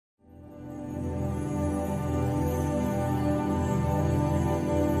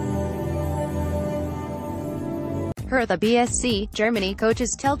Hertha BSC, Germany.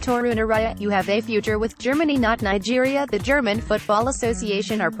 Coaches tell Torunarigha, you have a future with Germany, not Nigeria. The German Football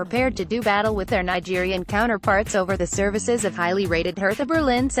Association are prepared to do battle with their Nigerian counterparts over the services of highly rated Hertha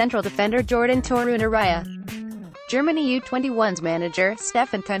Berlin central defender Jordan Torunarigha. Germany U21's manager,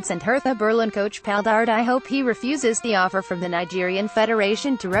 Stefan Kuntz, and Hertha Berlin coach Pal Dardai hope he refuses the offer from the Nigerian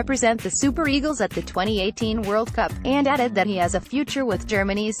Federation to represent the Super Eagles at the 2018 World Cup, and added that he has a future with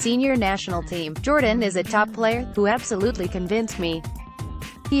Germany's senior national team. Jordan is a top player, who absolutely convinced me.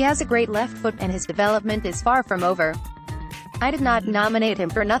 He has a great left foot, and his development is far from over. I did not nominate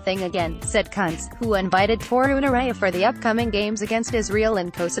him for nothing again, said Kuntz, who invited Torunarigha for the upcoming games against Israel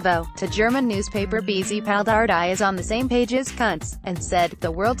and Kosovo. To German newspaper BZ, Pal Dardai is on the same page as Kuntz, and said,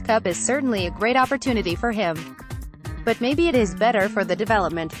 the World Cup is certainly a great opportunity for him. But maybe it is better for the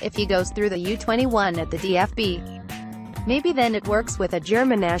development, if he goes through the U21 at the DFB. Maybe then it works with a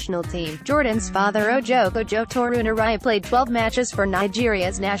German national team. Jordan's father Ojo Torunarigha played 12 matches for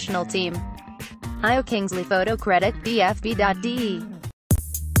Nigeria's national team. Kingsley photo credit, DFB.de.